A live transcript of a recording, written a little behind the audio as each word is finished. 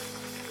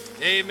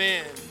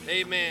Amen.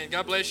 Amen.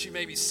 God bless you. You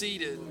may be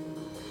seated.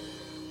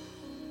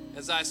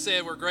 As I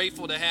said, we're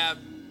grateful to have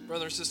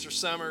Brother and Sister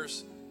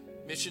Summers,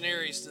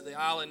 missionaries to the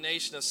island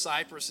nation of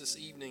Cyprus this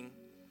evening.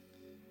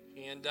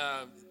 And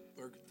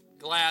we're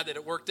glad that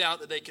it worked out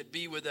that they could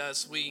be with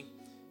us. We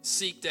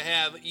seek to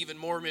have even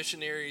more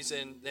missionaries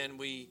than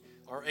we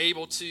are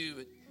able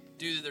to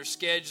due to their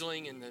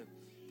scheduling and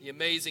the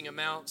amazing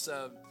amounts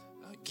of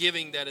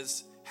giving that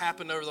has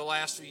happened over the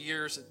last few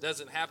years. It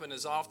doesn't happen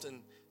as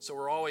often, so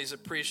we're always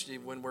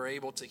appreciative when we're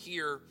able to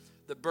hear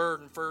the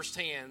burden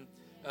firsthand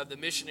of the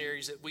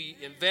missionaries that we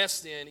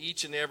invest in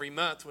each and every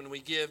month when we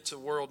give to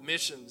world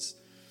missions.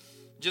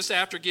 Just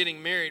after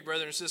getting married,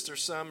 Brother and Sister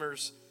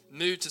Summers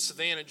moved to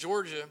Savannah,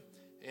 Georgia,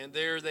 and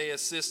there they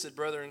assisted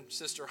Brother and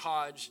Sister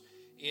Hodge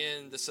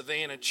in the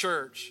Savannah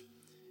church.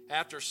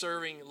 After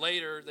serving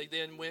later, they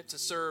then went to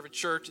serve a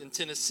church in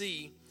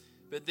Tennessee,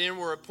 but then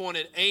were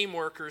appointed AIM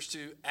workers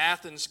to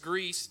Athens,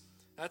 Greece.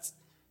 That's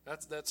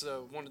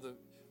one of the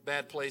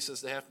bad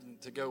places to have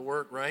to go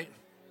work, right?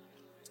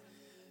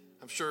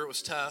 I'm sure it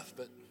was tough,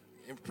 but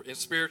it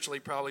spiritually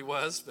probably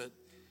was, but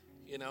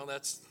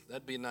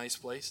that'd be a nice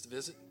place to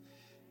visit.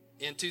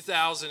 In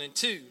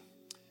 2002,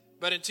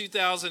 but in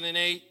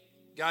 2008,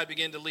 God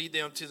began to lead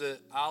them to the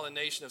island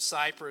nation of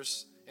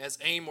Cyprus as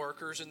AIM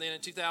workers, and then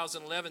in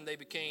 2011, they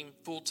became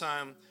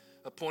full-time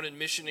appointed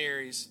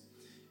missionaries.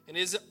 And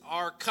it is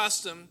our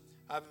custom,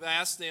 I've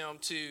asked them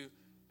to,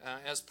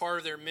 as part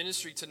of their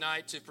ministry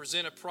tonight, to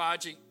present a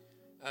project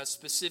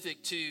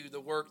specific to the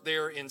work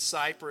there in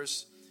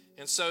Cyprus.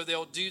 And so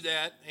they'll do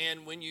that,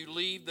 and when you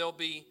leave, there'll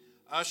be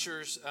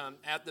ushers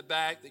at the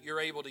back that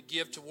you're able to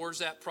give towards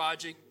that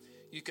project.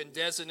 You can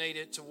designate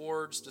it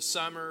towards the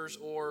Summers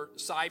or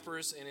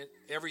Cyprus, and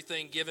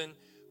everything given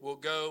will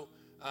go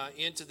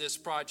into this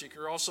project.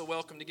 You're also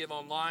welcome to give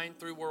online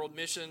through World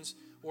Missions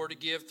or to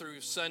give through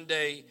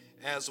Sunday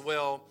as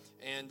well,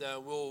 and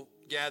we'll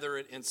gather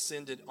it and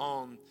send it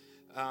on.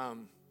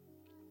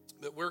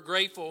 But we're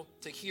grateful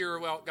to hear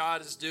what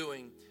God is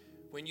doing.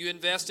 When you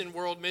invest in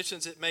world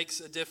missions, it makes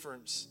a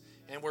difference.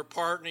 And we're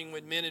partnering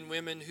with men and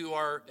women who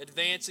are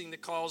advancing the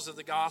cause of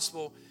the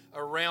gospel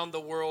around the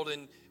world.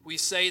 And we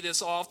say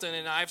this often,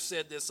 and I've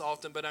said this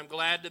often, but I'm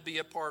glad to be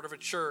a part of a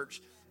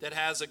church that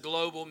has a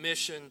global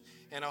mission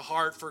and a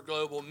heart for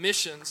global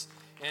missions.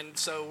 And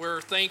so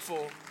we're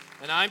thankful,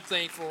 and I'm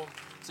thankful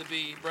to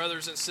be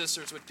brothers and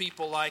sisters with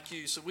people like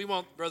you. So we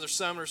want Brother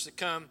Summers to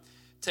come,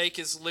 take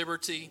his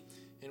liberty,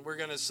 and we're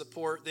going to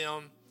support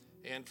them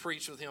and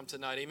preach with him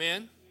tonight.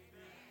 Amen?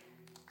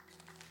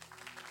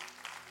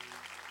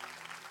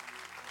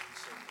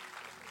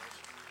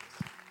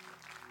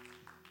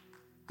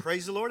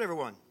 Praise the Lord,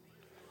 everyone.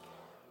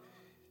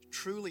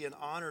 Truly an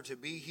honor to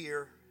be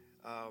here.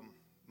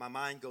 My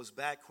mind goes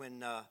back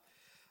when a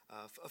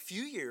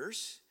few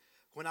years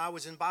when I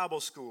was in Bible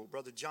school.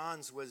 Brother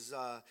Johns was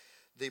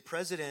the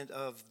president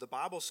of the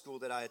Bible school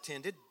that I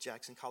attended,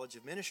 Jackson College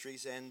of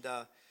Ministries. And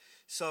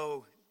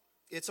so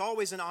it's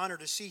always an honor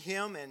to see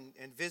him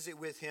and visit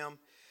with him.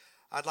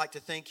 I'd like to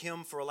thank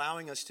him for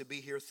allowing us to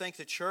be here. Thank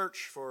the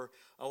church for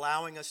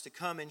allowing us to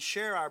come and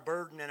share our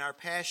burden and our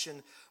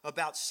passion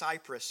about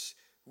Cyprus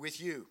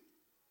with you.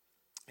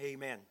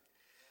 Amen.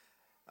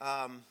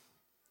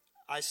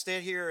 I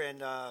stand here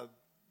and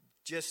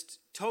just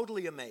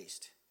totally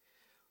amazed.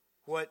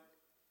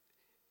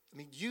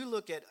 You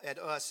look at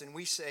us and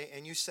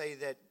you say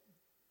that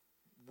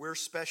we're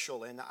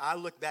special, and I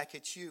look back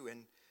at you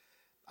and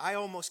I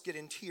almost get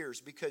in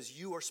tears because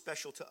you are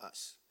special to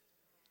us.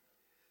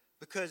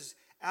 Because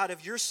out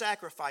of your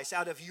sacrifice,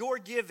 out of your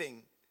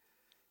giving,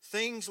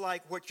 things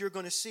like what you're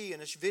going to see in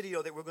this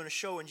video that we're going to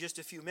show in just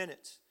a few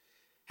minutes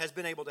has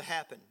been able to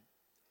happen.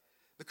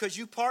 Because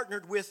you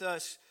partnered with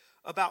us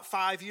about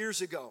 5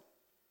 years ago.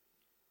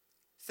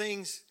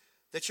 Things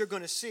that you're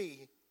going to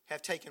see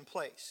have taken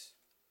place.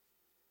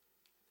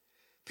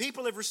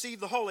 People have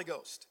received the Holy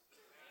Ghost.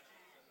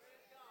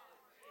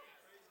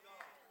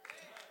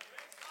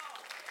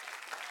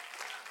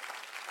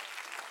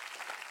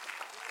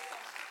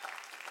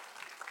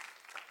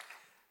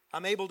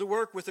 I'm able to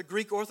work with a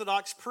Greek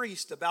Orthodox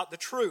priest about the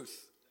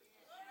truth.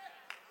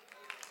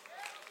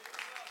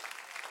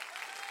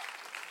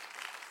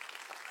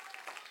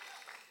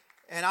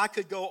 And I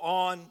could go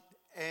on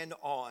and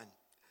on.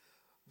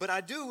 But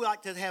I do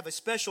like to have a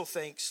special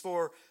thanks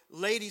for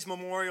Ladies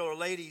Memorial or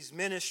Ladies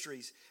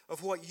Ministries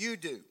of what you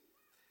do.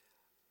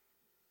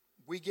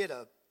 We get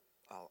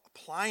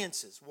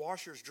appliances,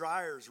 washers,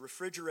 dryers,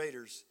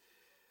 refrigerators.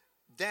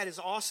 That is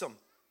awesome.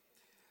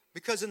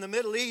 Because in the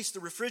Middle East, the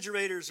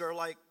refrigerators are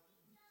like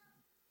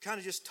kind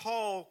of just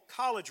tall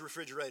college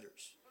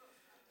refrigerators.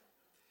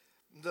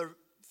 The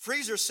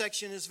freezer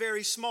section is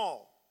very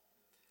small.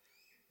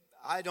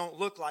 I don't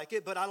look like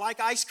it, but I like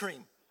ice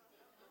cream.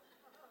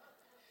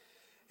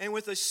 And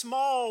with a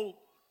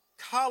small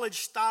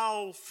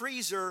college-style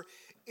freezer,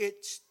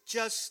 it's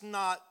just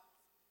not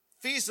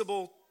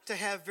feasible to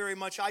have very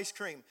much ice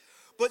cream.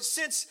 But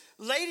since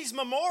Ladies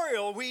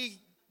Memorial, we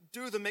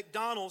do the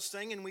McDonald's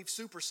thing and we've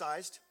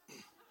supersized.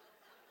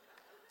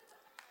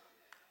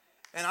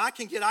 And I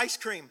can get ice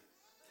cream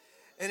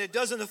and it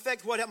doesn't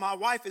affect what my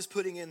wife is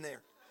putting in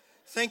there.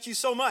 Thank you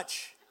so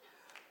much.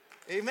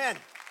 Amen.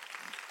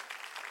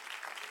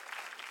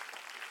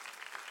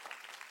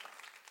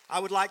 I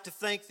would like to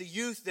thank the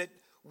youth that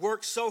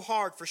worked so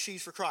hard for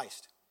She's for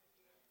Christ.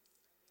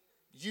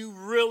 You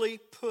really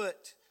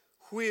put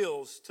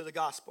wheels to the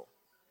gospel.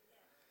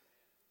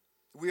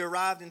 We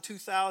arrived in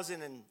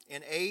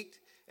 2008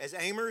 as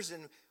Amers,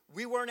 and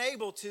we weren't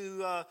able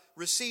to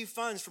receive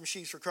funds from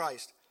She's for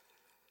Christ.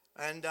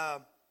 And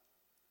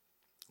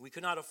we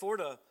could not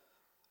afford a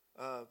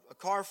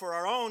car for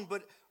our own,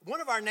 but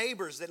one of our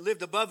neighbors that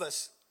lived above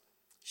us,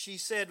 she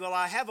said, well,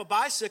 I have a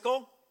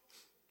bicycle.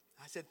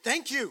 I said,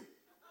 thank you.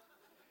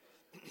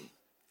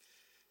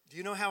 Do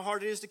you know how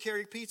hard it is to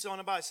carry pizza on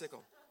a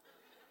bicycle?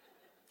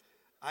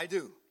 I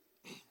do.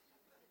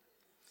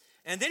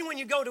 And then when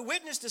you go to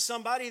witness to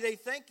somebody, they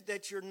think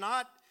that you're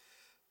not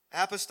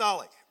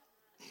apostolic.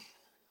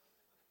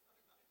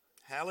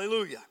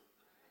 Hallelujah.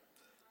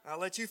 I'll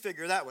let you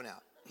figure that one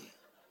out.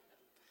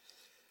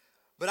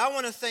 But I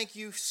want to thank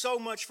you so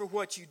much for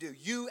what you do.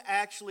 You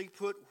actually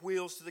put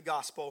wheels to the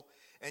gospel,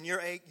 and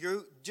you're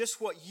just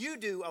what you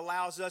do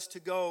allows us to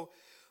go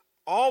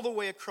all the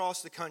way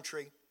across the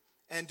country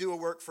and do a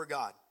work for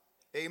God.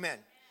 Amen.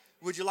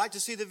 Would you like to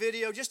see the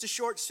video? Just a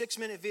short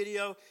 6-minute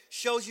video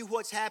shows you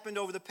what's happened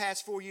over the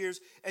past 4 years.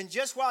 And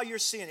just while you're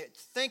seeing it,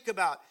 think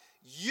about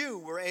you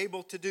were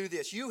able to do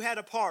this. You had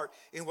a part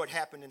in what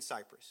happened in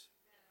Cyprus.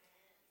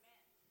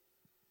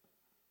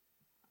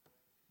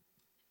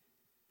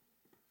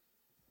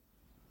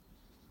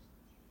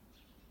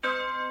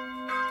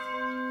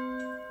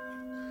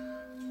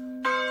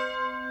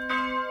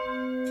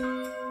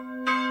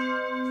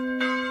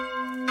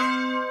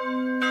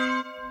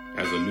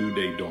 As a new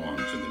day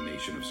dawns in the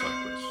nation of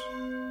Cyprus,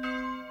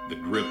 the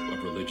grip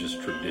of religious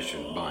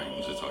tradition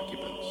binds its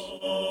occupants.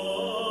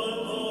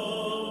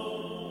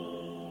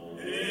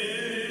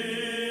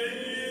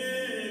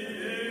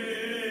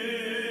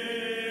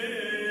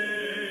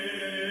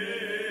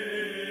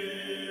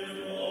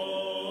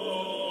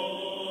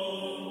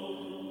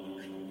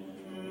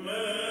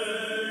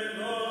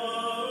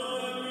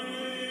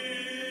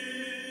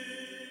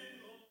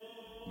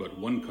 But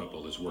one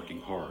couple is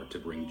working hard to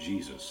bring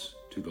Jesus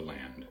to the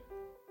land.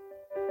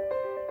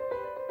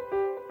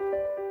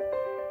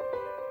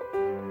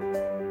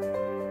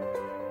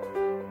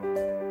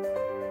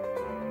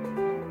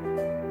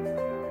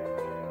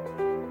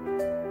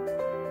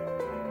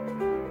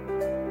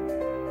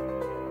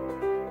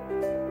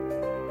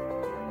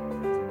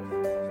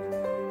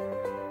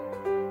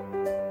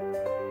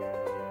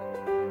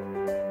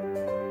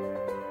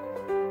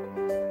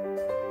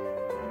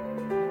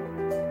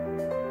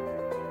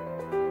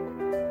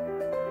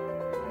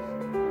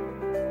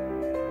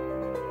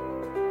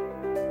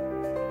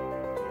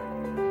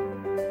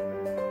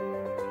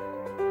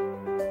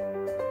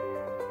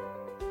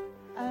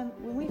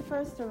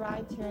 First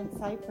arrived here in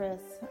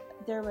Cyprus,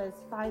 there was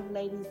 5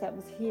 ladies that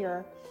was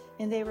here,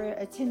 and they were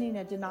attending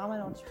a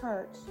denominational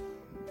church.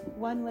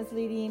 One was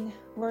leading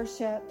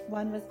worship,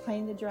 one was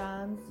playing the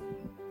drums,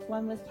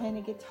 one was playing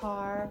a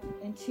guitar,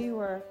 and 2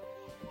 were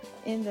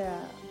in the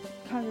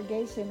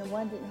congregation, and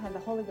one didn't have the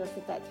Holy Ghost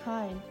at that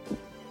time.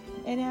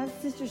 And as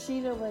Sister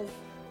Sheila was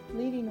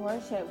leading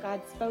worship,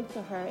 God spoke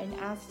to her and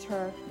asked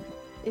her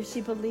if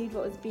she believed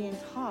what was being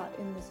taught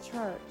in this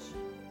church.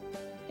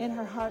 In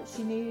her heart,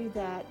 she knew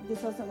that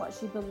this wasn't what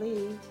she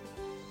believed.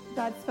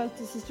 God spoke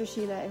to Sister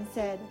Sheila and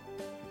said,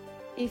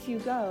 if you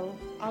go,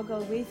 I'll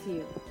go with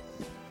you.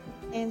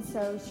 And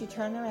so she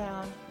turned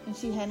around and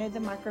she handed the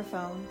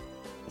microphone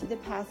to the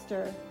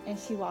pastor and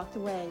she walked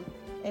away.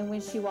 And when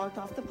she walked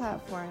off the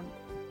platform,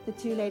 the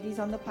 2 ladies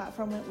on the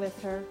platform went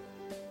with her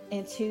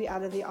and 2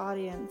 out of the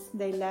audience.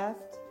 They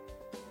left.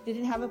 They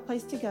didn't have a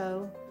place to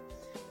go.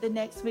 The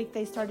next week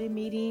they started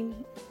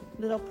meeting,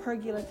 little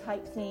pergola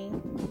type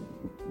thing.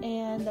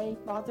 And they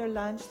bought their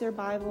lunch, their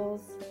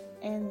Bibles,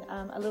 and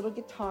a little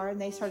guitar, and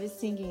they started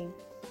singing.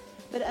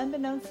 But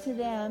unbeknownst to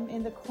them,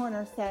 in the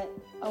corner sat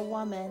a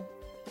woman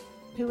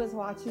who was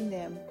watching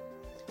them.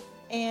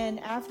 And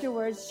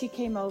afterwards, she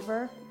came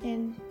over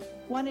and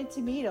wanted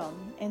to meet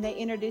them, and they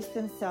introduced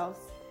themselves.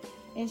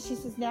 And she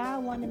says, now I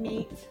want to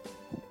meet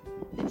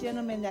the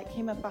gentleman that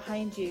came up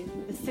behind you,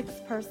 the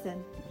 6th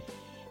person.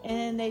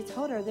 And they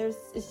told her,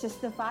 it's just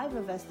the 5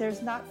 of us,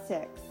 there's not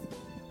 6.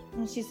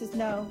 And she says,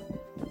 no,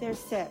 there's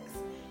 6.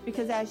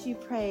 Because as you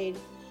prayed,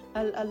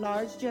 a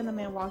large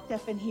gentleman walked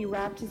up and he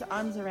wrapped his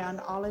arms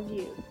around all of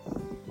you.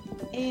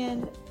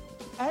 And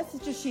as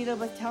Sister Sheila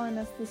was telling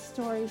us this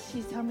story,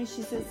 she told me,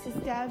 she says,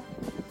 Dad,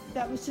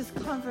 that was just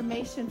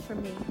confirmation for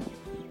me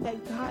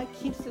that God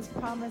keeps his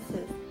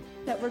promises,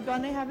 that we're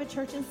going to have a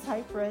church in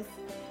Cyprus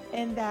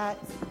and that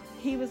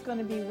he was going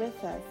to be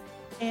with us.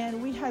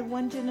 And we had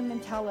one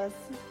gentleman tell us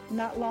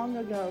not long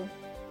ago,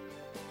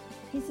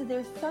 he said,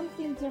 there's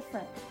something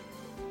different.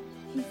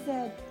 He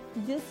said,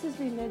 this is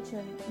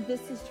religion,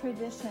 this is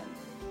tradition,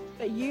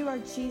 but you are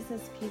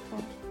Jesus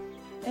people.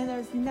 And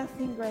there's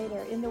nothing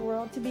greater in the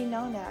world to be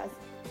known as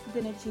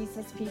than a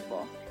Jesus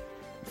people.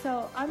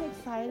 So I'm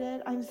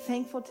excited. I'm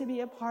thankful to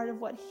be a part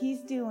of what he's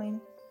doing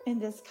in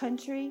this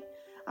country.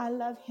 I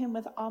love him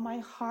with all my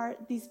heart.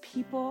 These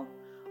people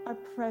are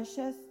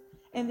precious,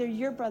 and they're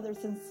your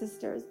brothers and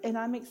sisters. And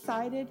I'm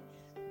excited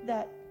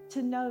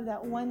to know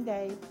that one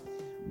day,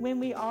 when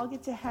we all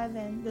get to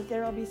heaven, that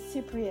there will be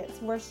Cypriots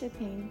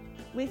worshiping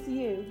with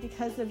you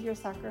because of your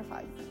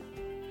sacrifice.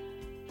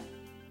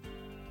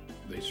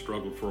 They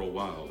struggled for a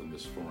while in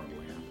this foreign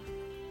land.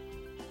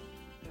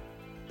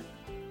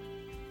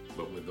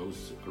 But with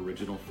those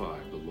original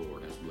 5, the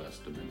Lord has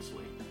blessed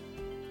immensely.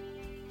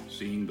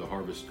 Seeing the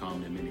harvest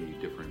come in many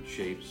different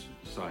shapes,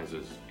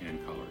 sizes,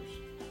 and colors.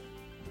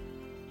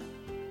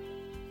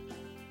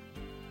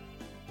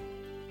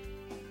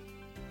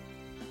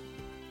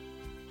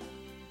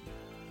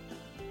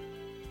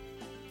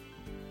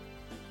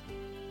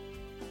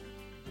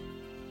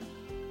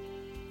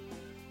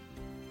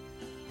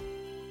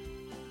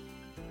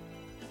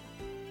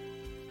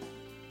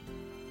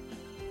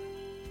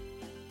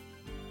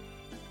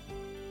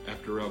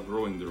 After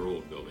outgrowing their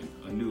old building,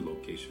 a new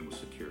location was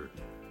secured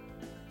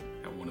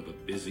at one of the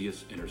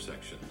busiest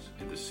intersections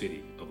in the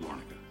city of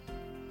Larnaca.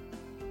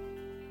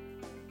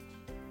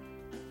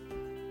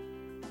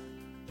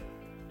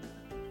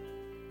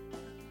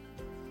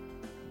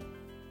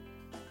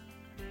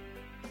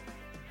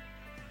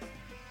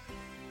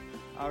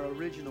 Our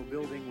original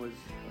building was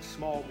a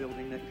small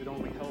building that could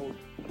only hold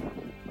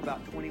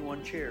about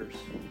 21 chairs.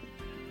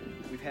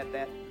 We've had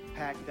that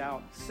packed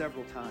out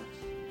several times.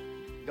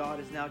 God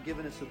has now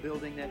given us a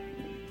building that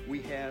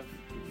we have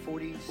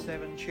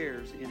 47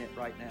 chairs in it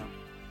right now.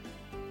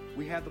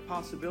 We have the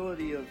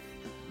possibility of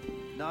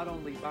not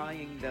only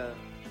buying the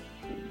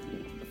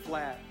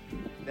flat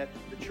that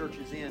the church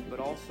is in, but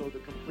also the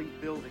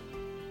complete building,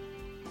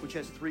 which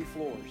has 3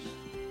 floors.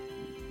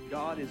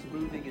 God is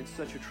moving in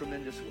such a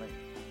tremendous way.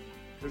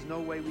 There's no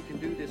way we can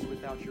do this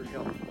without your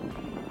help.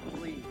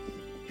 Please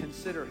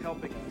consider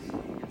helping us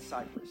in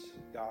Cyprus.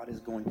 God is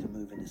going to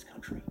move in this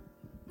country.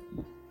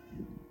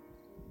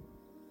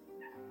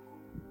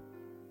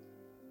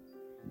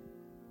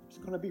 There's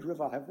going to be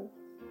revival.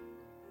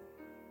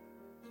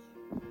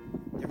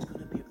 There's going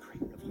to be a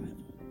great revival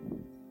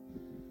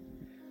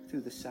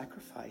through the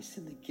sacrifice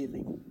and the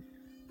giving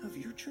of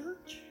your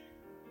church.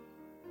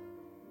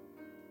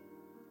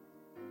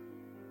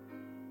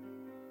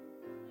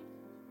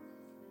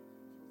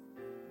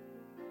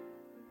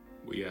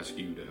 We ask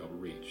you to help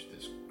reach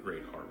this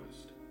great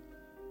harvest.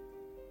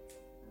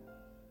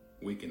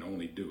 We can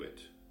only do it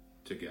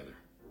together.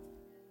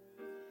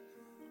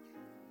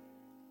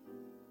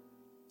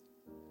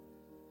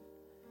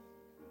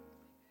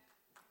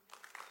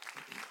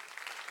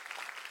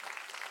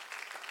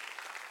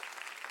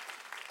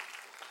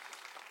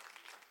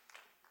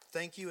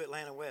 Thank you,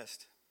 Atlanta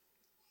West,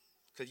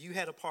 because you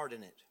had a part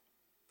in it.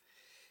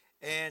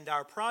 And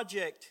our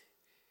project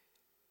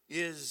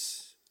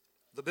is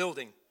the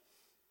building.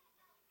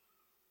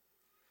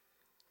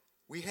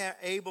 We are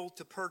able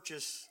to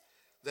purchase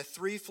the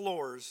 3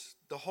 floors,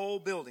 the whole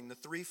building, the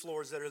 3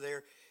 floors that are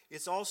there.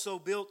 It's also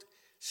built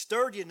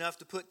sturdy enough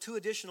to put 2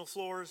 additional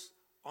floors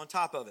on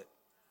top of it.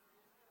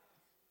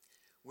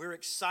 We're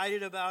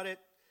excited about it.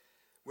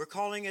 We're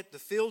calling it the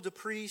Field of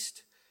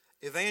Priest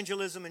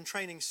Evangelism and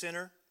Training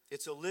Center.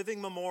 It's a living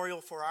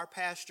memorial for our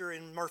pastor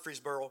in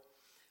Murfreesboro,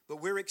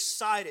 but we're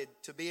excited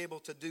to be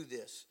able to do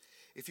this.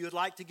 If you would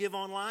like to give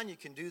online, you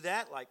can do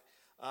that, like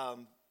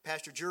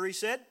Pastor Jury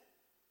said.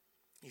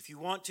 If you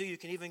want to, you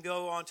can even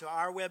go onto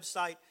our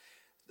website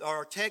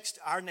or text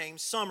our name,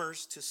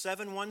 Summers, to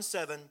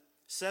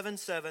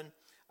 71777.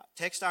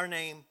 Text our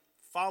name,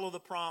 follow the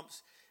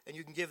prompts, and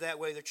you can give that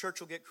way. The church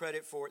will get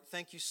credit for it.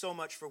 Thank you so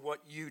much for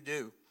what you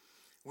do.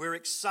 We're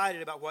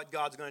excited about what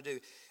God's going to do.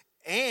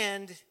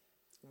 And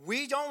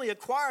we only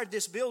acquired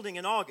this building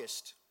in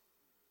August,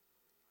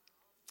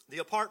 the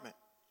apartment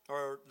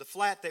or the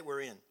flat that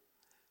we're in.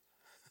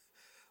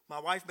 My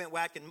wife went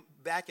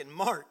back in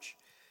March,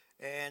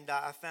 and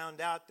I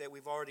found out that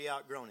we've already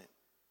outgrown it.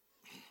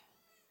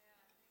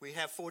 We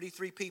have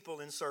 43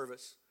 people in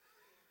service,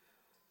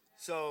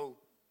 so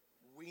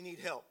we need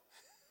help.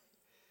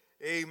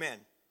 Amen.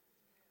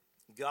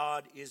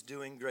 God is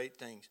doing great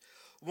things.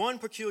 One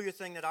peculiar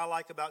thing that I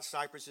like about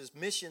Cyprus is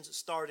missions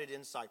started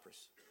in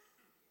Cyprus.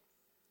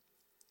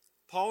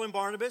 Paul and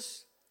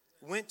Barnabas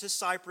went to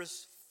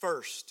Cyprus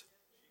first.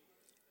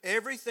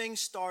 Everything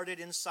started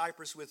in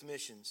Cyprus with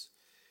missions.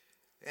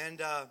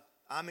 And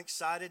I'm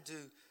excited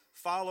to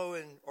follow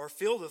or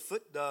fill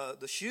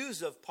the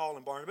shoes of Paul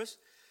and Barnabas.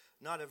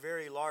 Not a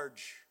very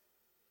large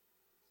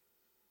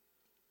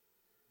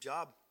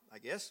job, I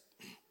guess.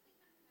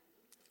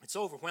 It's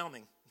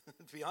overwhelming,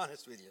 to be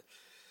honest with you.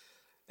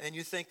 And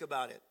you think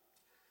about it.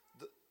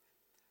 The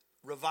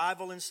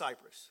revival in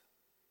Cyprus.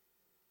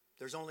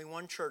 There's only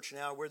one church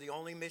now. We're the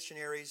only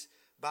missionaries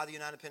by the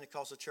United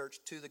Pentecostal Church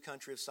to the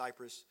country of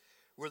Cyprus.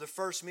 We're the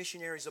first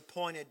missionaries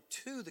appointed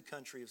to the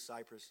country of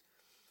Cyprus.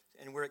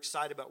 And we're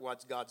excited about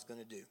what God's going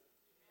to do.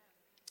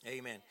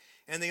 Amen.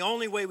 And the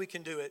only way we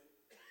can do it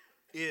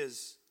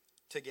is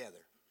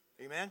together.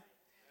 Amen.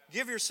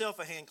 Give yourself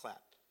a hand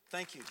clap.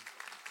 Thank you.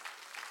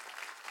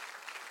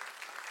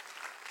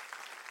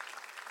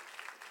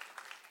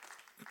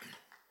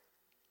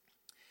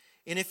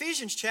 In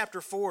Ephesians chapter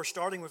 4,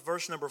 starting with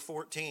verse number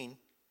 14,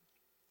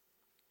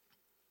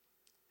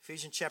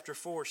 Ephesians chapter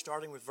 4,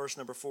 starting with verse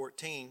number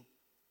 14,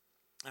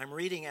 I'm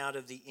reading out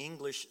of the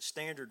English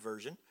Standard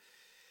Version.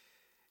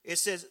 It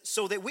says,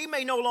 so that we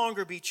may no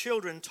longer be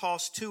children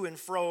tossed to and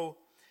fro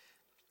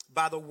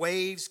by the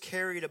waves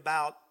carried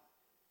about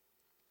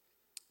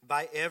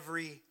by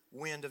every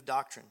wind of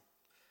doctrine,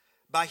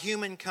 by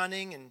human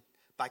cunning and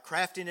by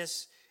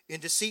craftiness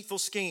in deceitful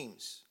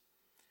schemes.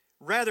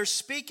 Rather,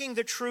 speaking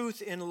the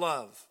truth in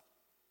love,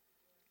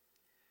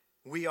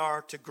 we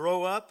are to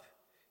grow up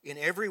in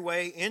every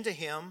way into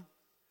Him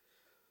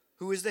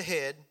who is the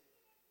head,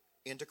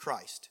 into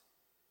Christ.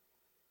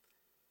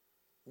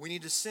 We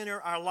need to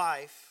center our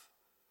life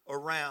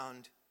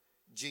around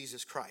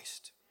Jesus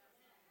Christ,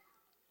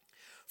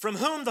 from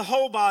whom the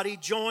whole body,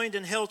 joined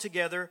and held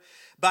together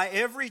by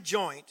every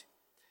joint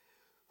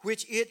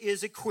which it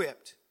is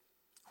equipped,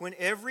 when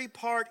every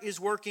part is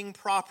working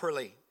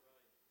properly,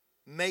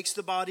 makes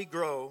the body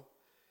grow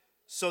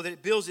so that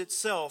it builds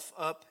itself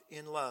up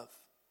in love.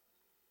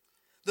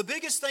 The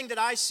biggest thing that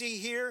I see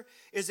here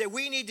is that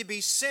we need to be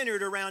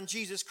centered around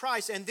Jesus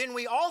Christ, and then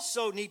we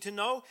also need to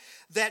know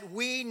that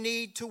we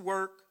need to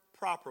work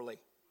properly.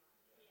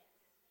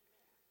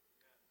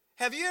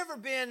 Have you ever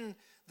been,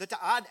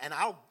 and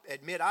I'll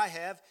admit I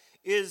have,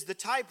 is the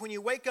type when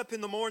you wake up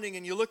in the morning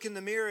and you look in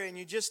the mirror and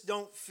you just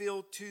don't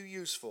feel too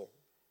useful?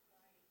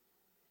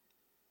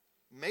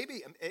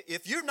 Maybe,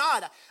 if you're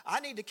not,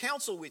 I need to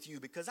counsel with you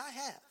because I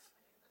have.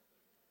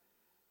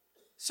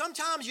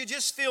 Sometimes you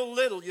just feel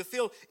little, you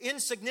feel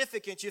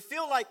insignificant, you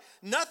feel like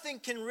nothing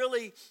can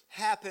really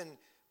happen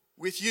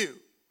with you.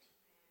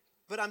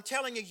 But I'm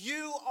telling you,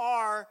 you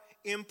are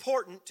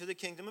important to the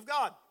kingdom of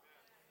God.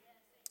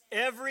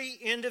 Every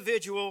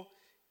individual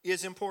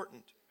is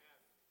important.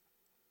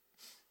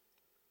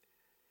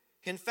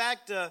 In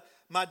fact,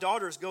 my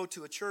daughters go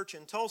to a church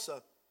in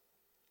Tulsa,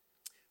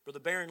 for the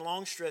Baron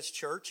Longstress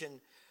Church, and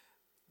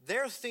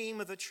their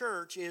theme of the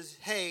church is,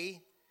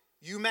 hey,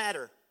 you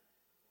matter.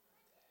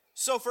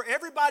 So for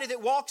everybody that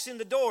walks in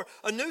the door,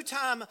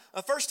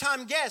 a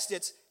first-time guest,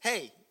 it's,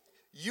 hey,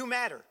 you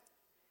matter.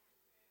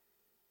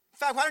 In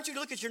fact, why don't you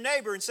look at your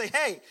neighbor and say,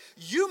 hey,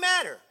 you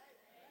matter.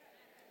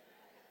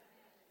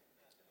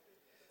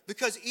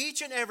 Because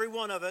each and every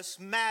one of us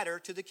matter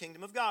to the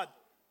kingdom of God.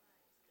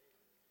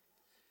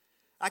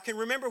 I can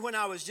remember when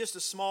I was just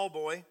a small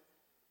boy.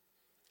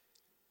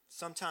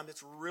 Sometimes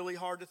it's really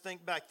hard to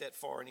think back that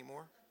far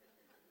anymore.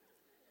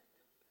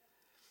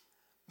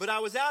 But I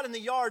was out in the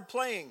yard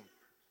playing,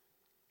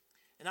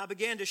 and I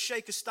began to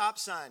shake a stop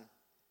sign.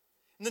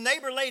 And the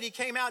neighbor lady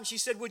came out and she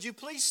said, would you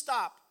please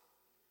stop?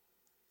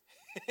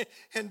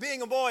 And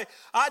being a boy,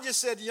 I just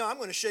said, I'm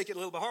going to shake it a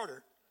little bit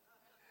harder.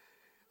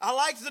 I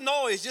liked the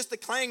noise, just the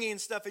clanging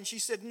and stuff. And she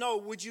said, no,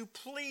 would you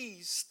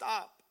please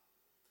stop?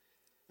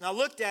 And I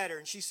looked at her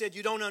and she said,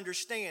 you don't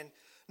understand.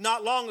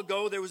 Not long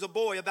ago, there was a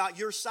boy about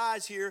your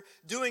size here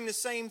doing the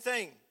same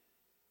thing.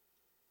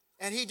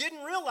 And he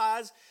didn't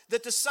realize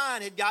that the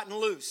sign had gotten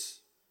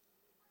loose.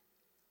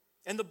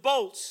 And the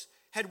bolts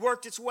had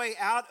worked its way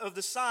out of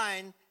the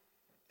sign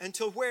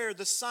until where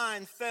the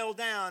sign fell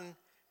down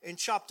and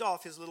chopped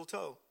off his little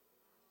toe.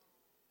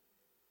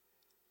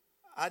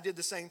 I did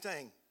the same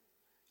thing.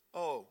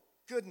 Oh,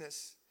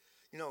 goodness.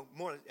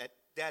 More at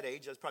that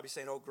age, I was probably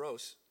saying, oh,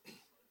 gross.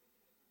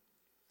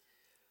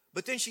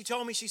 But then she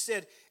told me, she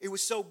said, it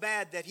was so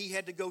bad that he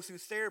had to go through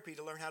therapy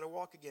to learn how to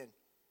walk again.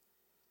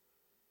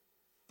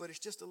 But it's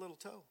just a little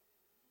toe.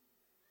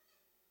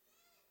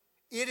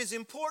 It is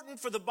important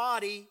for the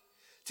body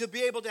to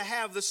be able to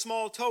have the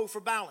small toe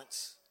for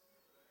balance.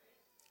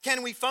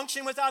 Can we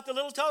function without the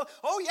little toe?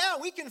 Oh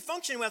yeah, we can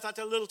function without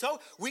the little toe.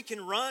 We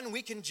can run,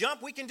 we can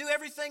jump, we can do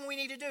everything we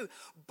need to do.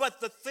 But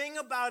the thing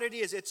about it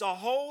is, it's a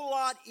whole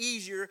lot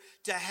easier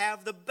to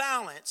have the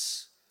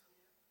balance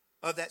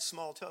of that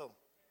small toe.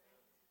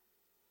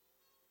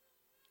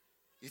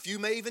 If you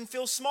may even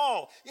feel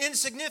small,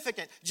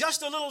 insignificant,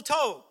 just a little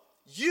toe,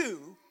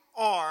 you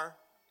are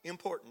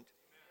important.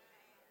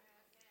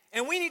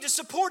 And we need to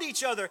support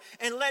each other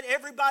and let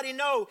everybody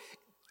know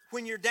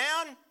when you're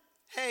down,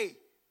 hey,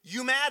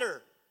 you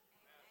matter.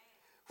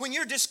 When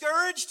you're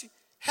discouraged,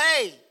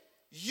 hey,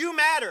 you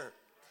matter.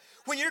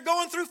 When you're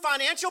going through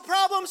financial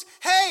problems,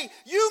 hey,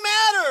 you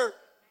matter.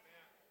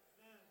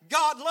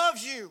 God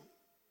loves you.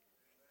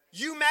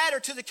 You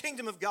matter to the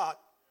kingdom of God.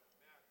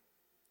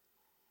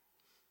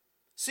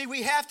 See,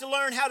 we have to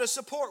learn how to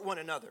support one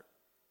another.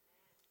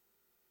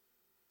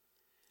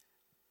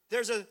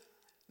 There's a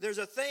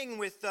thing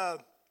with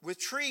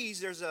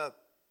trees. The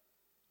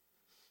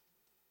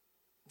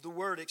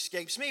word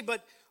escapes me,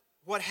 but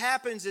what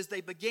happens is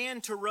they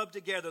begin to rub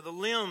together. The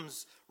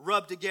limbs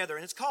rub together,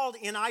 and it's called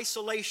in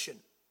isolation.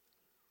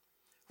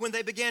 When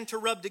they begin to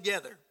rub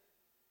together,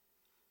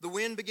 the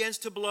wind begins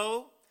to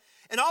blow,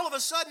 and all of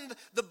a sudden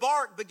the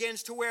bark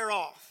begins to wear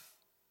off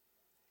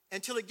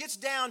until it gets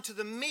down to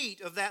the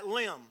meat of that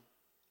limb.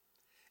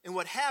 And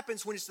what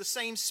happens when it's the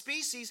same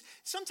species,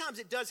 sometimes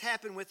it does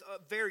happen with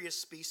various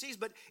species,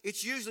 but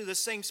it's usually the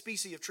same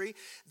species of tree.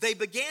 They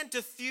began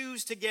to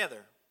fuse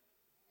together.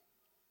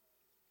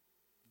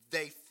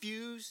 they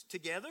fuse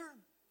together?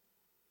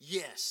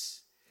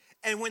 Yes.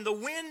 And when the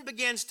wind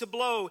begins to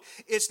blow,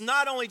 it's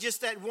not only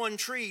just that one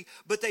tree,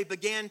 but they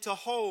began to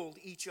hold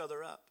each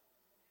other up.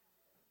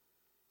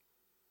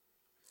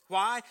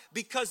 Why?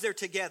 Because they're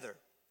together.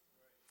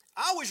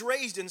 I was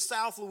raised in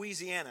South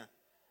Louisiana,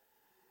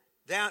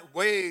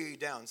 way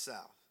down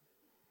south.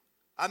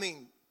 I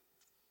mean,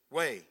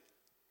 way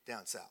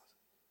down south.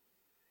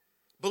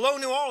 Below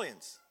New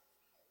Orleans.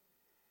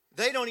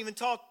 They don't even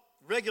talk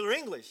regular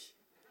English.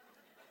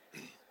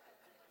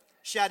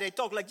 They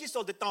talk like this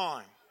all the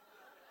time.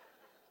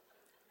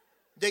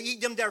 They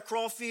eat them their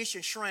crawfish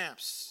and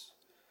shrimps.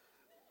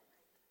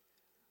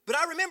 But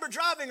I remember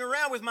driving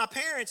around with my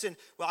parents, and,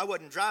 well, I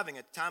wasn't driving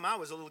at the time. I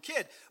was a little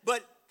kid.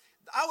 But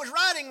I was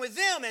riding with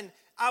them, and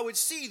I would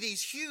see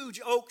these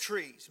huge oak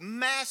trees,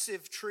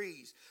 massive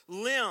trees,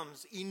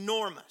 limbs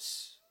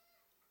enormous.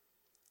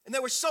 And they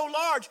were so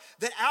large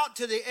that out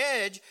to the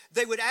edge,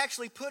 they would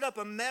actually put up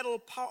a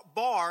metal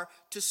bar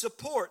to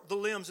support the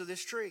limbs of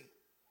this tree.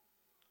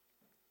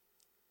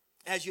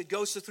 As you'd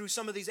go through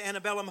some of these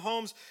antebellum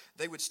homes,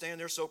 they would stand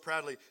there so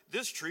proudly,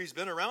 this tree's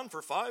been around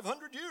for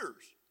 500 years.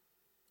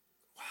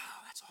 Wow,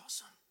 that's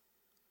awesome.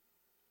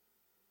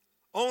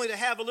 Only to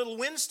have a little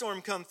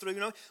windstorm come through. You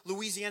know,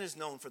 Louisiana's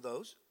known for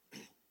those.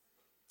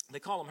 They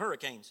call them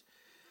hurricanes.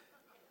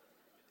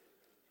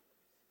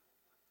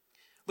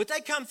 But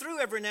they come through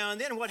every now and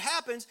then, and what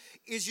happens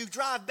is you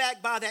drive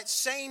back by that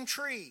same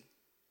tree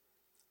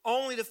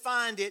only to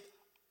find it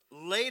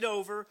laid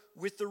over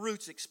with the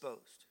roots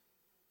exposed.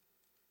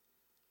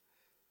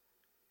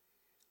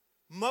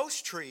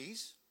 Most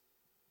trees,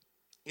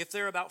 if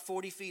they're about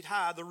 40 feet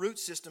high, the root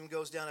system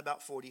goes down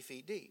about 40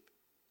 feet deep.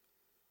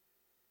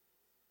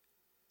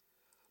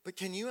 But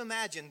can you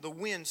imagine the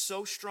wind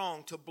so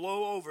strong to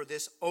blow over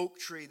this oak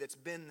tree that's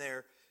been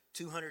there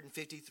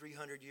 250,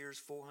 300 years,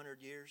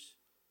 400 years?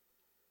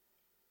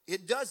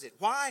 It does it.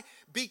 Why?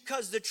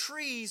 Because the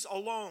trees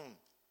alone.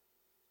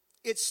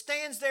 It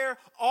stands there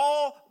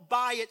all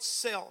by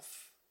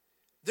itself.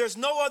 There's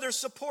no other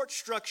support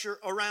structure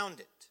around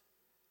it.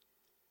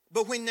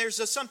 But when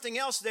there's something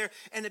else there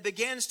and it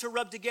begins to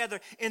rub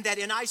together and that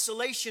in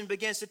isolation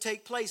begins to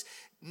take place,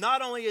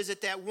 not only is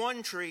it that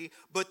one tree,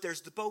 but there's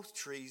both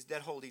trees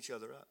that hold each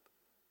other up.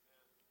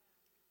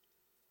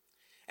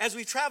 As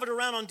we traveled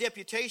around on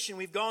deputation,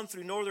 we've gone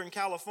through Northern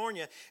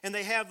California, and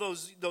they have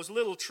those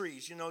little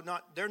trees. You know,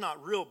 they're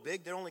not real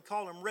big. They only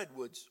call them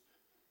redwoods.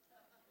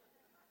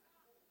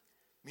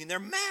 I mean, they're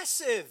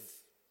massive.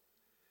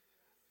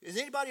 Has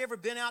anybody ever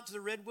been out to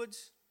the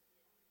redwoods?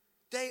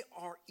 They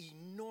are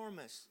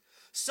enormous.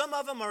 Some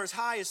of them are as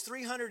high as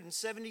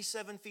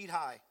 377 feet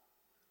high.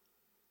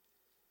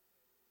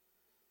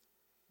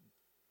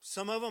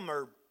 Some of them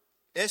are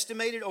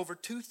estimated over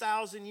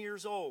 2,000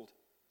 years old.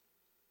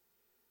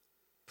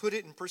 Put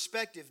it in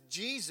perspective,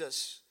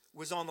 Jesus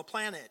was on the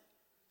planet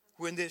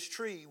when this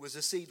tree was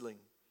a seedling.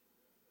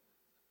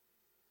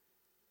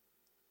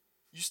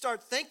 You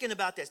start thinking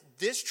about this.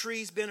 This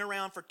tree's been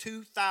around for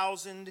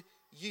 2,000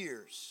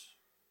 years.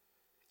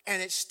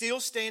 And it's still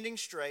standing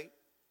straight.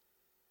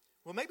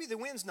 Well, maybe the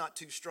wind's not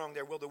too strong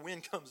there. Well, the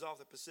wind comes off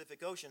the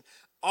Pacific Ocean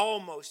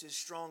almost as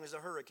strong as a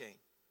hurricane.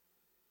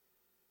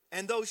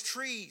 And those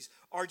trees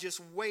are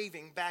just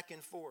waving back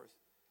and forth.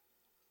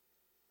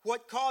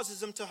 What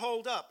causes them to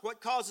hold up? What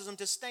causes them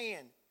to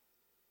stand?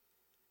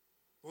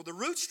 Well, the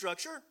root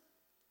structure,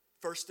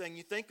 first thing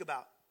you think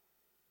about.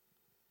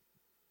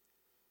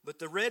 But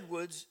the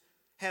redwoods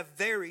have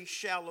very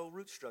shallow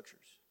root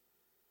structures,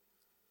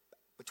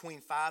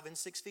 between 5 and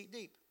 6 feet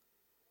deep.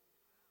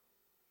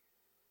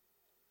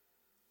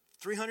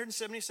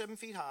 377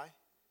 feet high,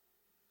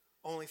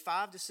 only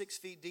 5 to 6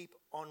 feet deep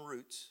on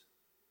roots.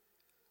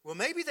 Well,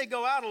 maybe they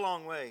go out a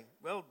long way.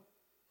 Well,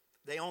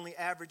 they only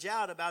average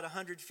out about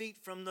 100 feet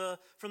from the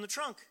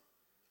trunk.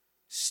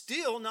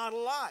 Still not a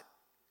lot.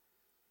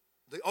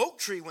 The oak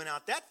tree went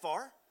out that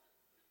far.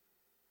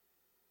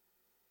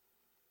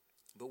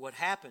 But what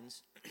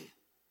happens,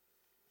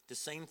 the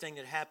same thing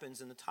that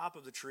happens in the top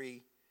of the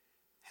tree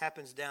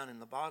happens down in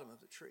the bottom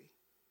of the tree.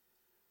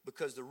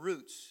 Because the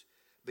roots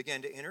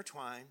began to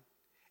intertwine,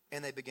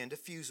 and they began to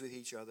fuse with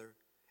each other,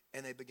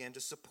 and they began to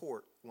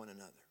support one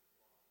another.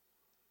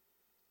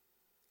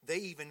 They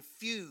even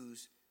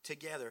fuse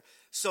together.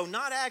 So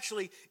not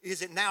actually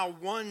is it now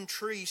one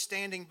tree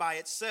standing by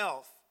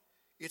itself.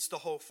 It's the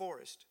whole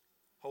forest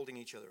holding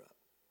each other up.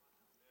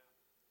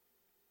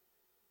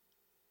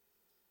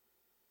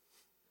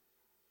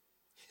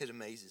 It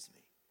amazes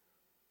me.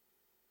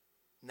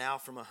 Now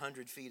from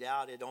 100 feet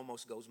out, it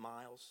almost goes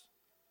miles.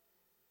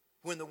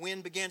 When the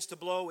wind begins to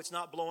blow, it's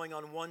not blowing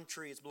on one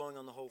tree, it's blowing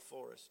on the whole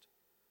forest.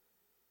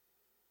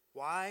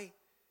 Why?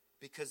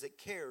 Because it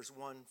cares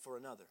one for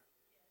another.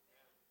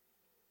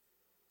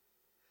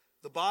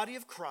 The body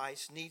of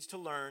Christ needs to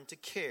learn to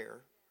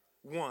care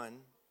one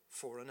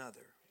for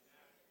another.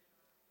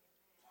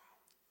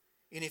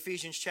 In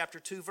Ephesians chapter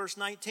 2, verse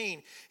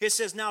 19, it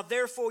says, "Now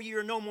therefore ye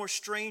are no more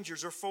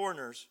strangers or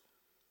foreigners,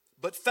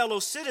 but fellow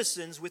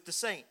citizens with the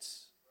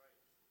saints,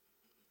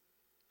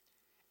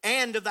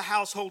 and of the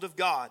household of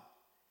God,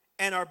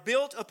 and are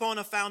built upon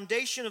a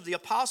foundation of the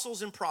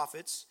apostles and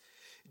prophets,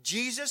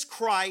 Jesus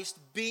Christ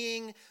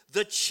being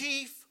the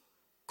chief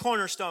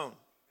cornerstone,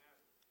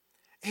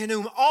 in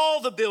whom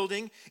all the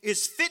building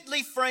is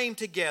fitly framed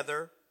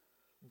together,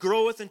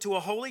 groweth into a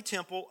holy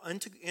temple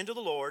unto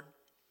the Lord,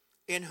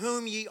 in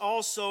whom ye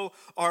also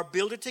are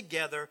builded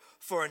together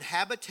for an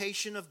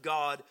habitation of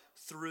God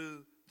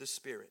through the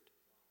Spirit.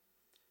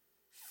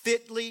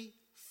 Fitly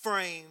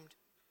framed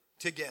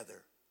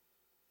together.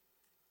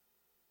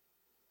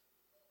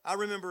 I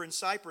remember in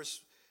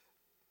Cyprus,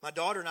 my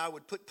daughter and I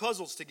would put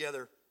puzzles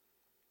together,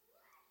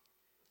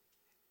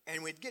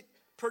 and we'd get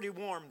pretty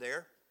warm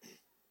there.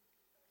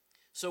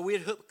 So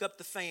we'd hook up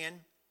the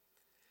fan.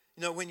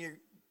 You know,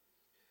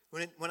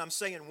 when I'm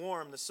saying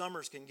warm, the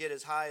summers can get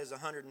as high as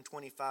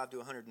 125 to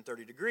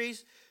 130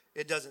 degrees.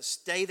 It doesn't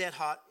stay that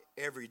hot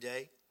every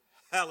day.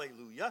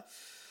 Hallelujah.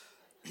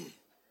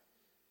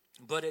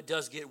 But it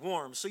does get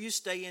warm. So you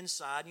stay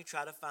inside and you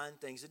try to find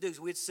things to do.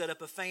 So we'd set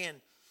up a fan.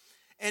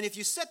 And if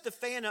you set the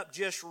fan up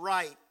just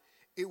right,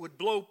 it would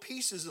blow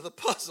pieces of the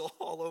puzzle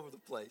all over the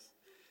place.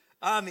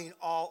 I mean,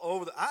 all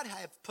over. I'd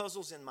have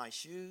puzzles in my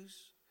shoes.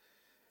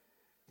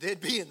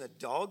 They'd be in the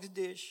dog's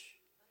dish.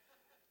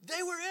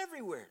 They were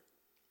everywhere.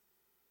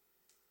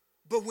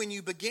 But when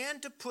you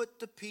began to put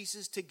the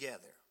pieces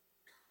together,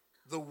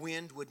 the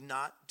wind would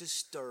not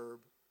disturb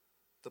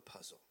the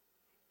puzzle.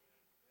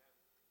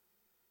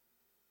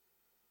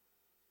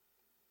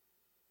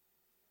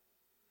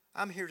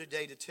 I'm here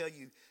today to tell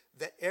you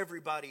that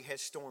everybody has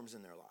storms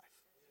in their life.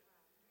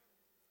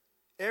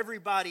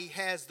 Everybody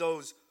has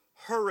those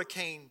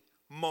hurricane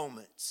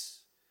moments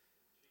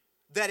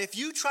that if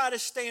you try to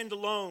stand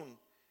alone,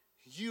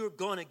 you're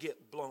going to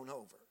get blown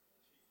over.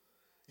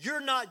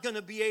 You're not going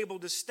to be able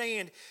to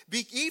stand,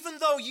 even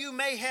though you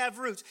may have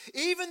roots,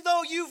 even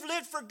though you've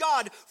lived for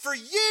God for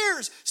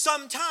years.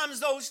 Sometimes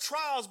those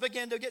trials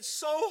begin to get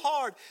so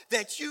hard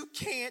that you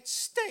can't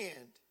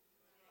stand.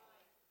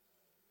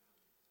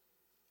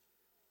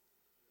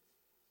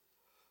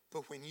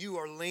 But when you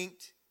are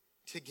linked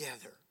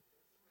together,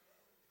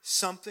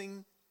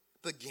 something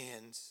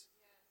begins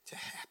to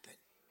happen.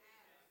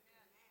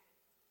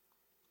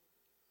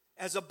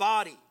 As a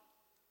body,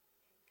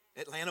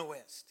 Atlanta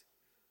West,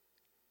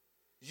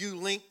 you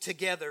link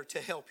together to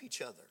help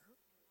each other.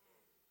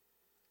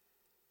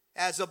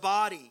 As a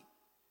body,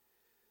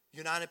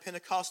 United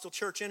Pentecostal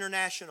Church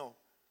International,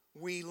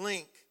 we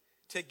link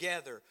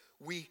together.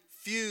 We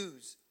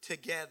fuse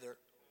together.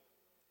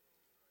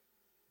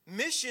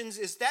 Missions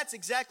that's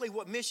exactly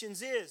what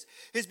missions is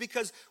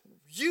because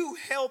you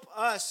help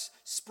us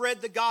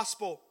spread the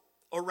gospel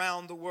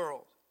around the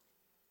world.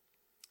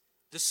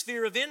 The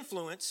sphere of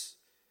influence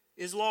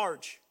is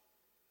large.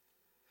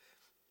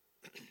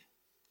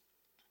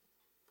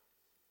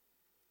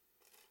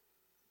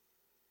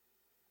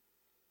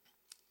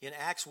 In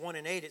Acts 1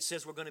 and 8, it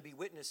says we're going to be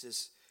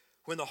witnesses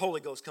when the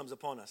Holy Ghost comes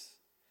upon us.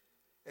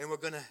 And we're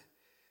going to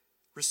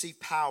receive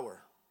power.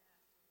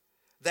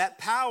 That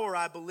power,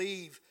 I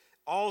believe,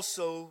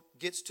 also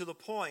gets to the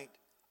point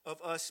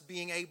of us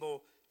being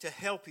able to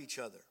help each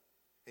other.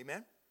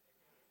 Amen?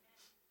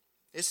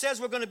 It says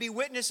we're going to be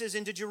witnesses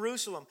into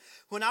Jerusalem.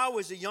 When I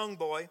was a young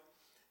boy,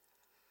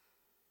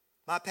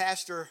 my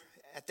pastor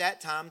at that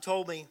time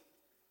told me,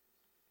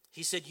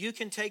 he said, you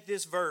can take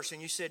this verse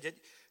and you said that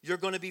you're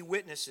going to be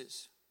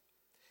witnesses.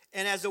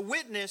 And as a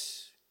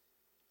witness,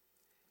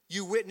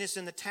 you witness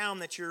in the town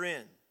that you're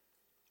in.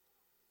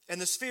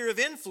 And the sphere of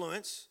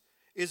influence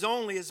is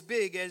only as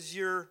big as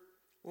your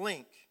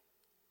link.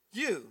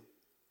 You,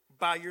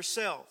 by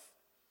yourself.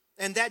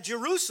 And that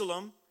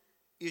Jerusalem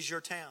is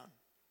your town.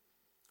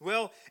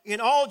 Well,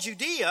 in all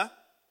Judea,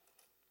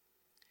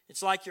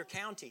 it's like your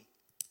county.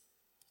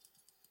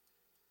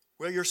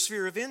 Well, your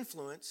sphere of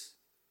influence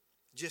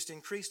just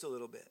increased a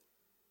little bit.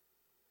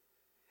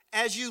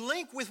 As you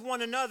link with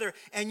one another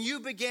and you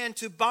began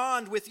to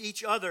bond with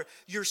each other,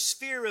 your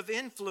sphere of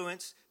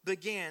influence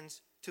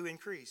begins to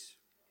increase.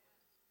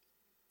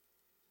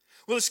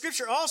 Well, the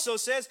scripture also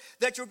says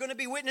that you're going to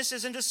be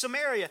witnesses into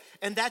Samaria,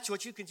 and that's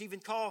what you can even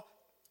call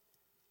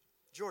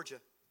Georgia.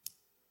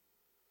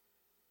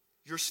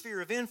 Your sphere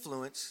of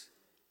influence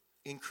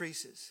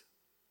increases.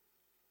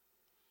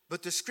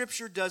 But the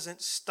scripture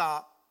doesn't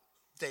stop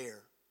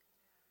there.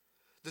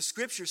 The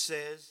scripture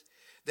says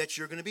that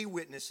you're going to be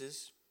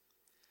witnesses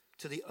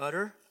to the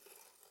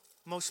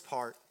uttermost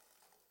part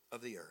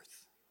of the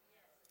earth.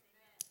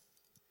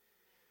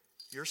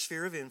 Your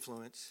sphere of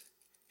influence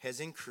has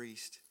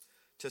increased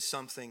to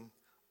something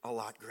a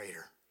lot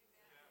greater.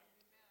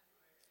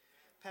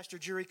 Pastor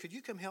Jury, could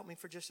you come help me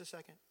for just a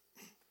second?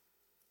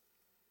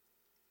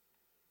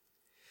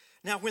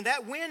 Now, when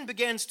that wind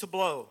begins to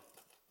blow,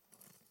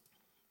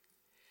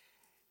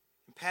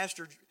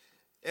 Pastor,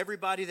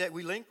 everybody that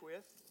we link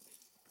with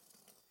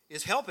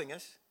is helping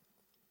us.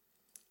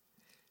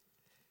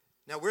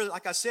 Now,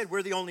 like I said,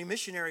 we're the only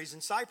missionaries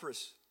in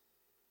Cyprus.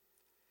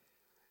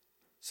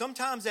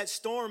 Sometimes that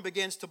storm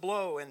begins to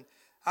blow, and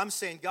I'm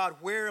saying, God,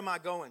 where am I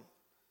going?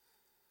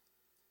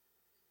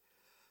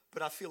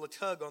 But I feel a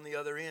tug on the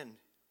other end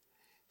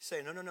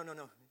saying,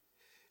 no.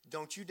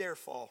 Don't you dare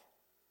fall.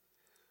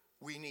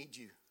 We need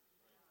you.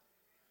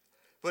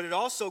 But it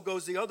also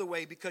goes the other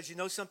way, because you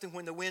know something,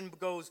 when the wind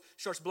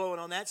starts blowing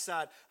on that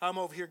side, I'm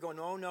over here going,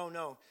 no, no,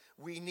 no.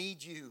 We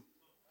need you.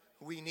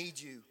 We need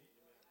you.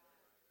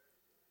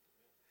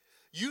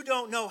 You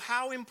don't know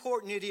how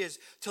important it is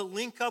to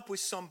link up with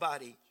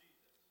somebody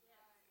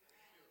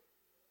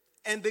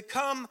and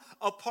become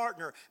a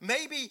partner.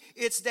 Maybe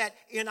it's that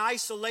in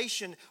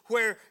isolation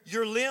where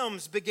your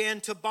limbs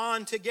began to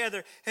bond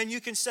together, and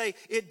you can say,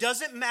 it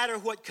doesn't matter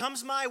what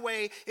comes my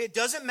way, it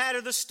doesn't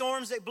matter the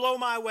storms that blow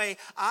my way,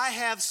 I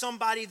have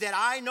somebody that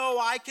I know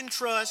I can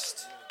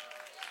trust.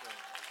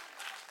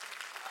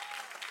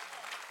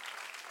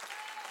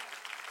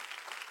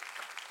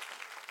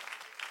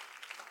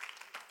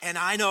 And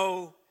I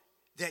know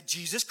that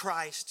Jesus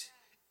Christ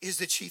is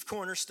the chief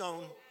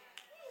cornerstone.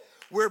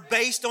 We're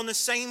based on the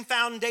same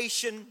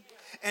foundation.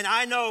 And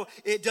I know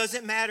it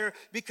doesn't matter,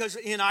 because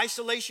in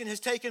isolation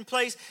has taken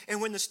place. And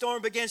when the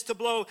storm begins to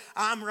blow,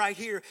 I'm right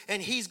here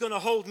and he's going to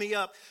hold me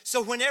up.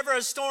 So whenever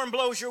a storm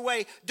blows your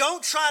way,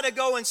 don't try to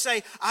go and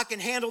say, I can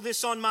handle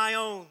this on my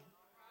own.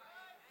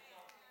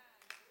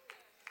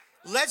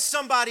 Let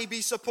somebody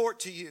be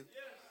support to you.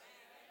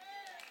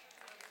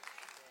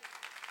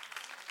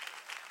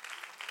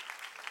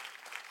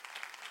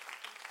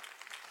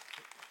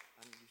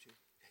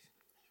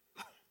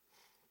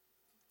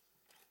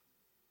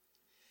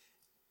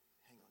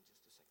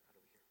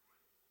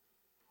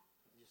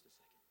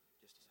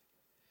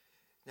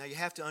 Now you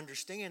have to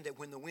understand that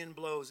when the wind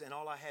blows and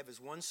all I have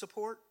is one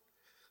support,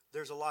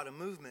 there's a lot of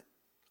movement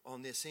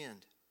on this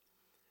end.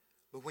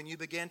 But when you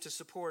begin to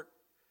support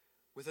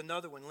with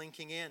another one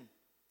linking in,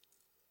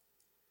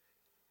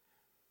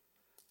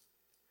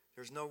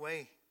 there's no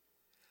way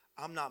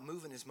I'm not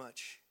moving as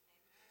much.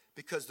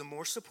 Because the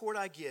more support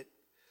I get,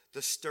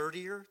 the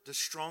sturdier, the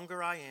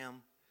stronger I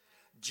am,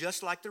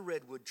 just like the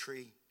redwood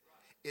tree.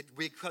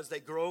 Because they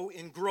grow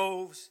in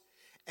groves.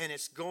 And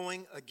it's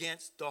going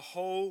against the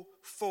whole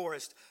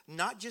forest,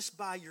 not just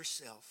by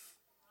yourself.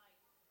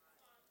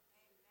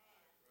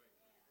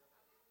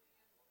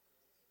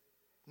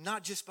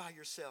 Not just by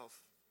yourself.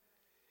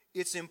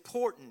 It's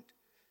important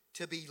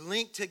to be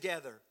linked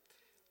together,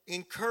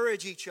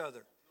 encourage each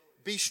other,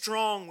 be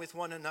strong with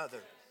one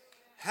another.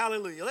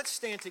 Hallelujah. Let's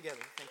stand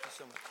together. Thank you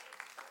so much.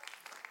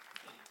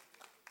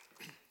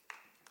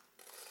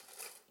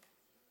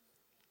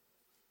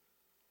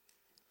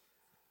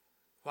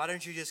 Why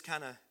don't you just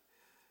kind of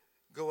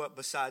go up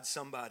beside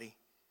somebody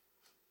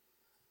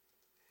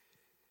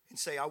and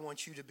say, I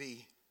want you to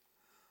be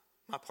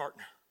my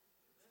partner.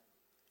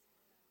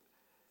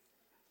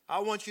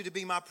 I want you to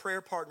be my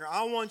prayer partner.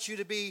 I want you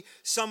to be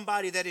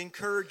somebody that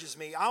encourages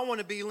me. I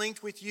want to be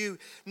linked with you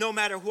no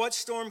matter what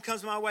storm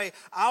comes my way.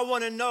 I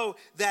want to know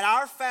that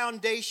our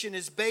foundation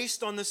is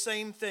based on the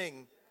same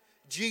thing.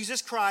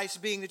 Jesus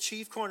Christ being the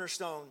chief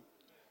cornerstone.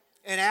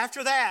 And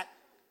after that,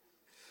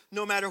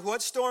 no matter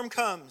what storm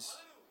comes,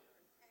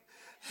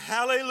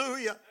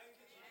 hallelujah.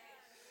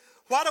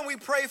 Why don't we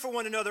pray for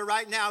one another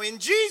right now in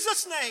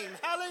Jesus' name?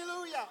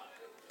 Hallelujah.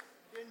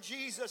 In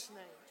Jesus' name.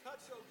 Touch,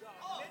 oh God.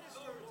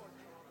 Minister, Lord.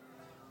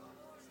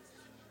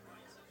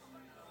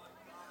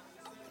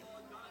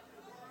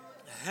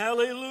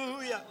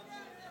 Hallelujah.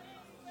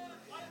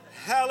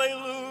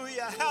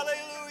 Hallelujah.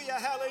 Hallelujah.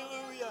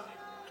 Hallelujah.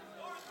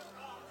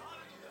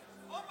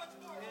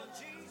 In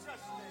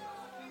Jesus' name.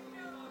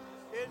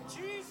 In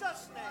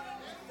Jesus' name.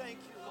 Thank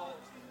you, Lord.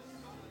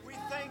 We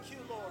thank you,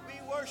 Lord. We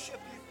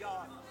worship you,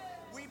 God.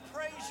 We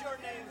praise your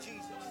name,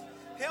 Jesus.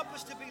 Help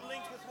us to be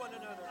linked with one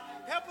another.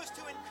 Help us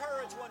to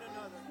encourage one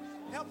another.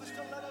 Help us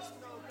to let us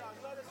know, God.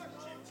 Let us know,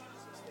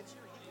 Jesus, that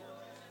you're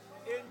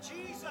here. In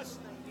Jesus'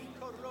 name. In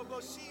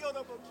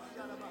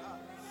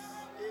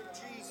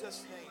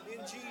Jesus' name.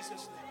 In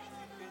Jesus' name.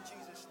 In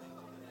Jesus' name.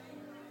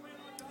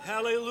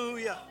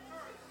 Hallelujah.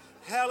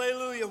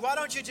 Hallelujah. Why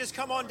don't you just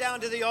come on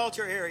down to the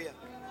altar area?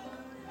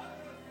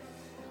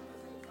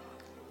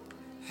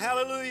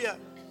 Hallelujah.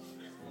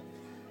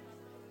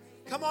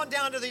 Come on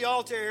down to the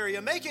altar area.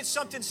 Make it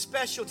something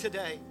special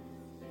today.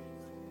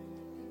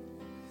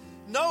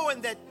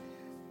 Knowing that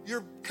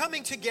you're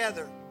coming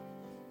together.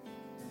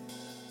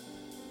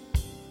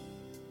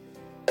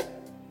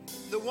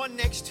 The one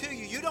next to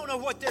you, you don't know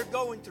what they're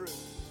going through.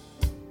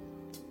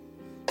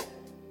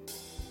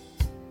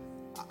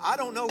 I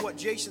don't know what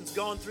Jason's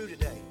gone through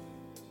today.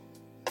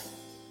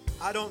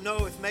 I don't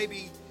know if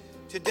maybe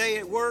today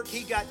at work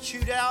he got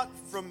chewed out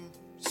from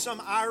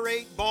some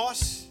irate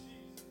boss.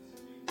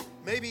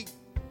 Maybe,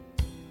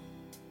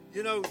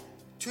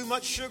 too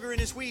much sugar in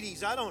his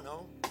Wheaties. I don't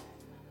know.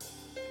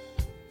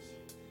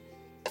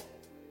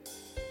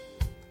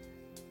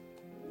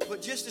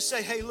 But just to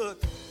say, hey,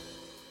 look,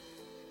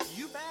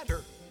 you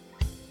matter.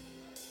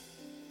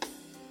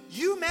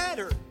 You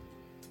matter.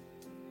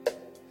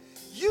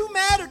 You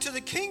matter to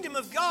the kingdom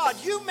of God.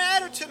 You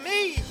matter to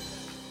me.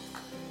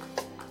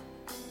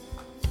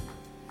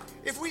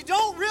 If we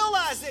don't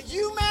realize that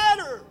you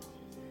matter,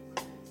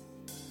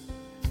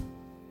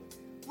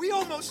 we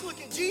almost look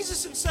at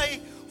Jesus and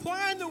say,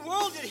 why in the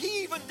world did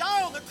he even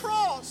die on the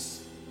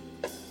cross?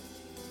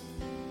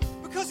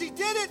 He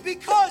did it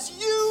because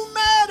you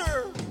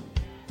matter.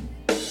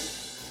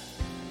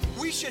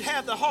 We should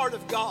have the heart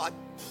of God.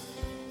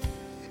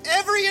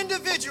 Every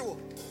individual,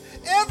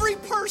 every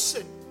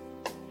person,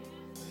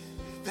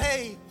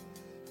 they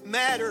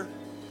matter.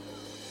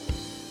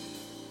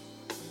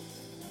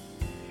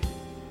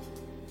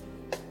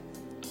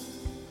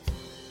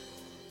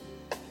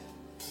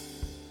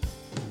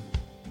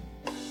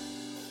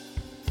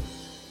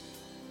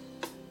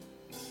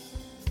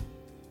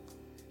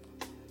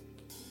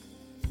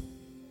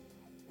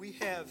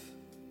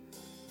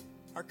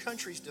 Our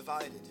country's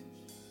divided.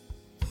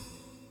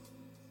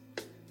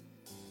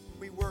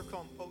 We work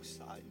on both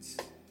sides.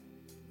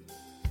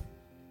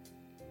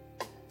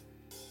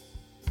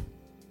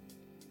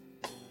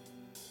 But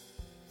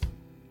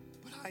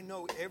I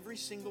know every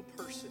single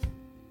person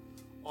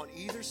on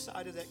either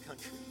side of that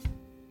country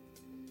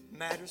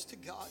matters to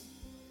God.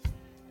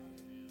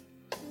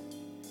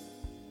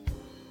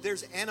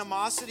 There's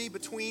animosity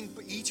between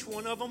each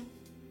one of them,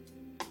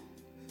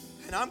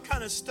 and I'm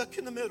kind of stuck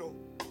in the middle.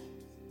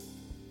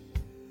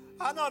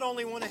 I not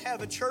only want to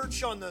have a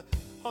church on the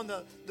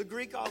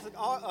Greek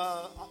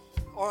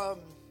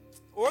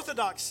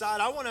Orthodox side,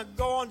 I want to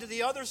go on to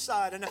the other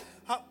side, and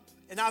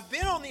I've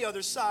been on the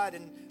other side,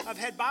 and I've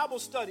had Bible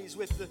studies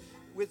with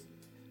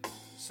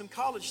some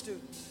college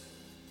students,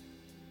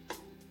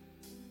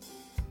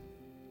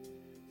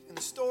 and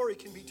the story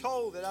can be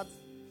told that I've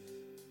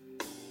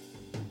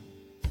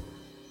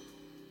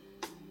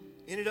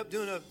ended up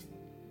doing a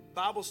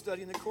Bible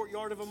study in the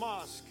courtyard of a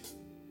mosque.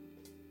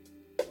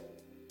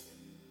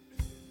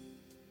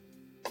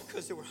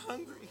 Because they were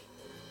hungry.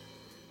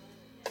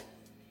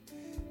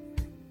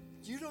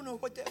 You don't know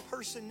what that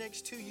person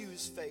next to you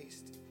has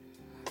faced.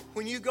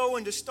 When you go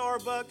into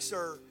Starbucks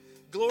or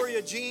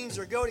Gloria Jeans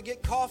or go to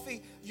get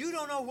coffee, you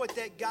don't know what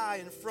that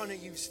guy in front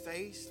of you's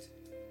faced,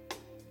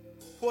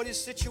 what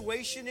his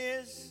situation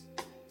is,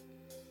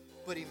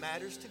 but he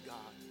matters to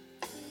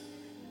God,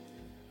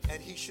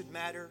 and he should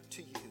matter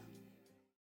to you.